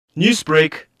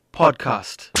Newsbreak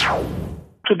Podcast.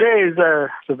 Today is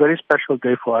a very special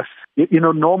day for us.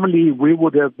 Normally we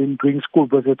would have been doing school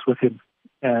visits with him.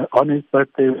 On his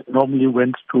birthday, we normally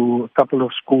went to a couple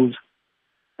of schools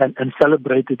and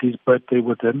celebrated his birthday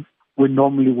with him. We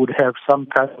normally would have some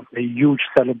kind of a huge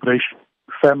celebration.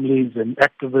 Families and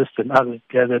activists and others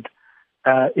gathered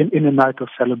in a night of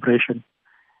celebration.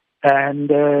 And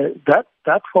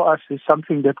that for us is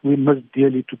something that we miss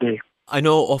dearly today. I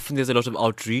know often there's a lot of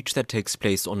outreach that takes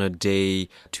place on a day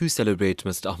to celebrate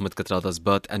Mr. Ahmed Kathrada's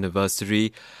birth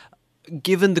anniversary.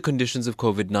 Given the conditions of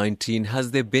COVID-19,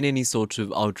 has there been any sort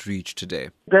of outreach today?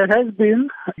 There has been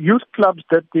youth clubs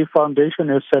that the foundation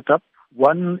has set up,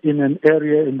 one in an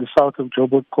area in the south of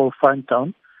Joburg called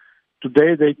Finetown.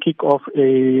 Today they kick off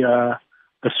a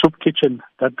soup kitchen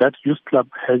that youth club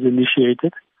has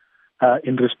initiated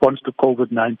in response to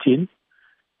COVID-19.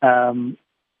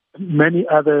 Many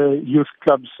other youth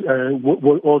clubs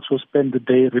will also spend the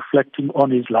day reflecting on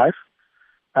his life.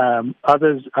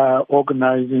 Others are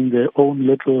organizing their own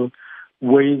little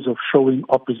ways of showing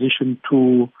opposition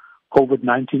to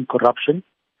COVID-19 corruption.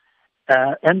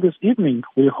 And this evening,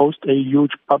 we host a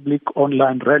huge public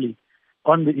online rally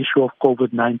on the issue of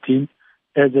COVID-19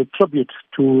 as a tribute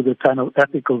to the kind of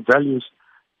ethical values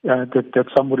that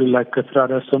somebody like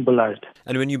Kathrada symbolized.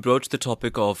 And when you broach the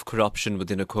topic of corruption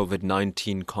within a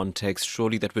COVID-19 context,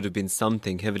 surely that would have been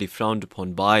something heavily frowned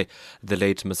upon by the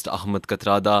late Mr. Ahmed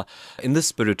Kathrada. In the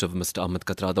spirit of Mr. Ahmed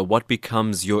Kathrada, what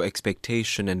becomes your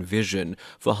expectation and vision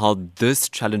for how this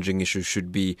challenging issue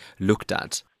should be looked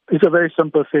at? It's a very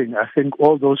simple thing. I think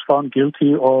all those found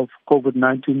guilty of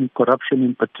COVID-19 corruption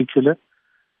in particular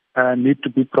need to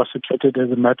be prosecuted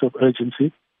as a matter of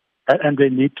urgency. And they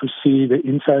need to see the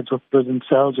insides of prison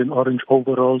cells in orange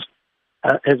overalls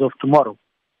as of tomorrow,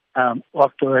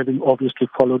 after having obviously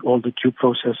followed all the due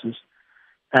processes.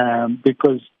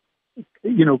 Because,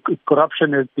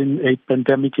 corruption has been a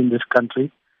pandemic in this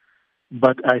country,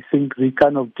 but I think the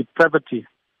kind of depravity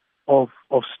of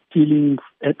stealing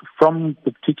from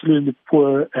particularly the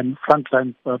poor and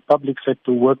frontline public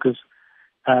sector workers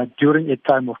during a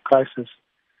time of crisis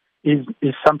is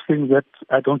something that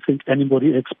I don't think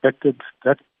anybody expected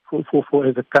that for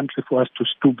as a country for us to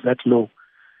stoop that low.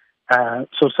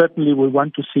 So certainly we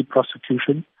want to see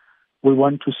prosecution. We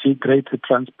want to see greater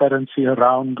transparency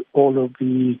around all of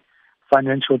the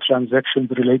financial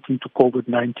transactions relating to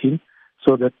COVID-19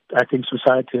 so that I think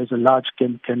society as a large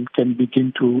can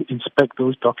begin to inspect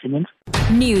those documents.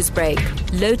 Newsbreak,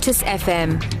 Lotus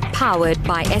FM, powered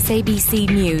by SABC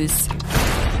News.